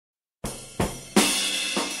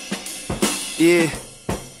Yeah.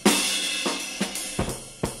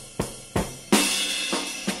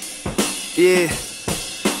 Yeah.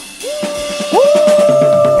 Woo!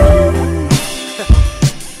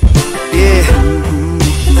 Yeah.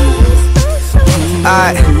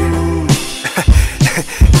 Alright.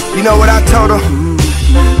 You know what I told him?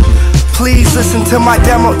 Please listen to my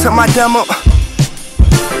demo,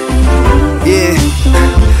 Yeah.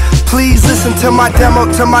 Please listen to my demo,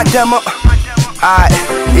 Alright,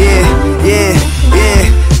 yeah.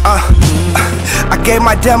 I gave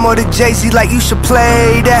my demo to Jay-Z like you should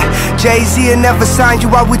play that. Jay-Z had never signed you,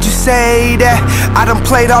 why would you say that? I done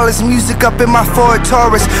played all his music up in my Ford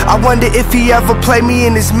Taurus. I wonder if he ever played me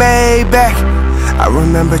in his Maybach. I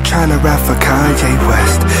remember trying to rap for Kanye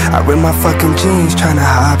West. I ripped my fucking jeans trying to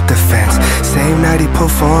hop the fence. Same night he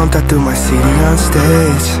performed, I threw my CD on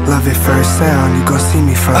stage. Loveatfirstsound, you gon' see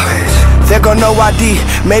me front page. There go no ID,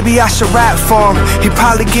 maybe I should rap for him. He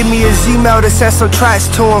probably give me his email to send some tracks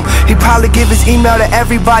to him. He probably give his email to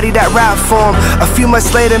everybody that rap for him. A few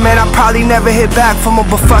months later, man, I probably never hit back from him,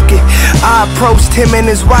 but fuck it, I approached him and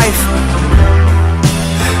his wife.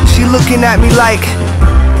 She looking at me like,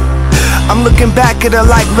 I'm looking back at her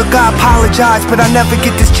like, look, I apologize, but I never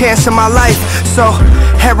get this chance in my life. So,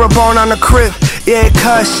 herringbone on the crib, yeah,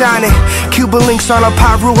 cuz shining. Cuban links on a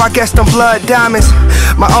Peru, I guess them blood diamonds.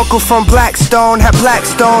 My uncle from Blackstone had black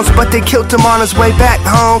stones, but they killed him on his way back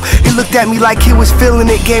home. He looked at me like he was feeling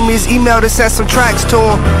it, gave me his email to send some tracks to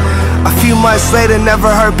him. A few months later, never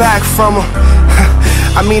heard back from him.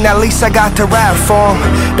 I mean, at least I got to rap for him.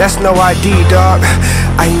 That's no ID, dog.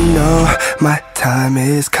 I know my time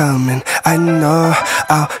is coming. I know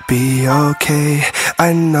I'll be okay.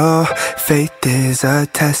 I know faith is a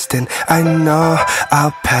testing. I know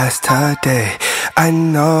I'll pass today. I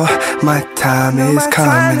know my time is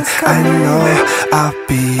coming. I know I'll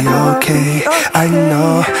be okay. I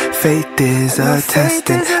know faith is a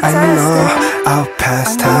testing. I know I'll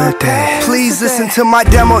pass today. Please listen to my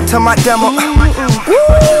demo,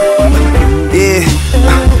 Yeah.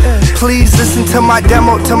 Please listen to my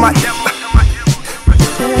demo,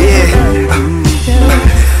 Yeah.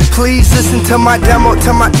 Please listen to my demo,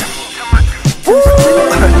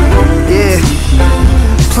 Yeah.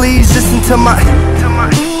 Please listen to my.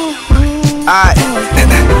 Alright.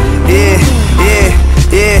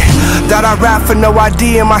 Yeah. Thought I rap for no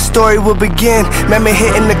ID and my story would begin. Remember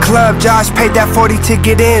hitting the club, Josh paid that 40 to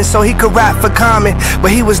get in so he could rap for Common.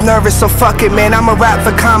 But he was nervous, so fuck it, man, I'ma rap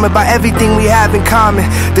for Common by everything we have in common.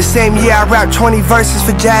 The same year I rapped 20 verses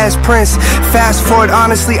for Jazz Prince. Fast forward,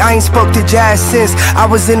 honestly, I ain't spoke to Jazz since I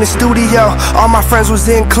was in the studio, all my friends was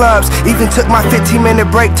in clubs. Even took my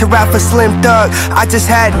 15-minute break to rap for Slim Thug. I just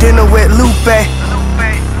had dinner with Lupe.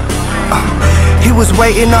 He was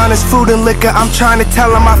waiting on his food and liquor. I'm trying to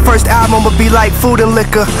tell him my first album would be like food and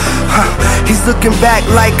liquor. He's looking back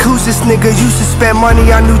like, who's this nigga? Used to spend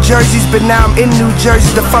money on New Jerseys, but now I'm in New Jersey.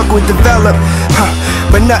 The fuck would develop,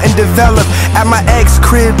 but nothing developed. At my ex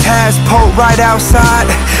crib, passport right outside.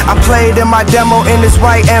 I played in my demo in this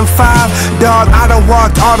white M5. Dog, I done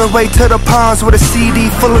walked all the way to the ponds with a CD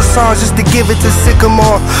full of songs just to give it to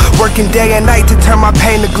Sycamore. Working day and night to turn my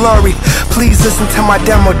pain to glory. Please listen to my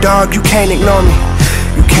demo, dog, you can't ignore me.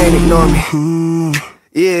 You can't ignore me.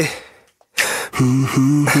 Yeah.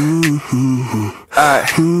 Alright.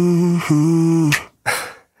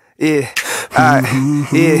 Yeah.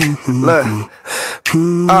 Alright. Yeah. Look.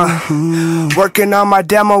 Working on my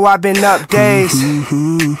demo, I've been up days.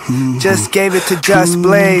 Just gave it to Just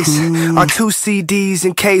Blaze on 2 CDs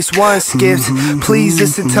in case one skips. Please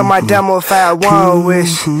listen to my demo if I had one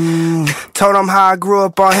wish. Told him how I grew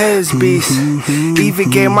up on his beats. Even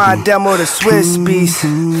gave my demo to Swiss Beats.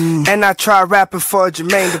 And I tried rapping for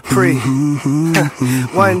Jermaine Dupri.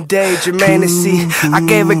 One day Jermaine to see. I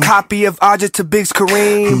gave a copy of Audra to Biggs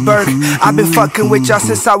Kareem Burke. I've been fucking with y'all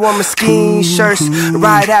since I wore my ski shirts.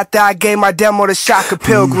 Right after I gave my demo to Shaka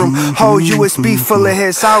Pilgrim. Whole USB full of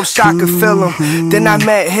hits, I was shocked to feel him. Then I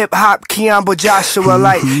met hip hop, Keonbo Joshua.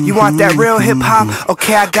 Like, you want that real hip hop?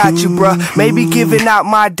 Okay, I got you, bruh. Maybe giving out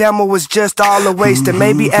my demo was just all a waste. And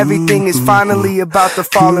maybe everything is finally about to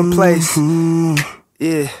fall in place.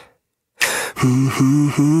 Yeah.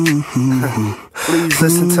 Please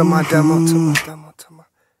listen to my demo,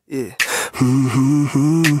 Yeah.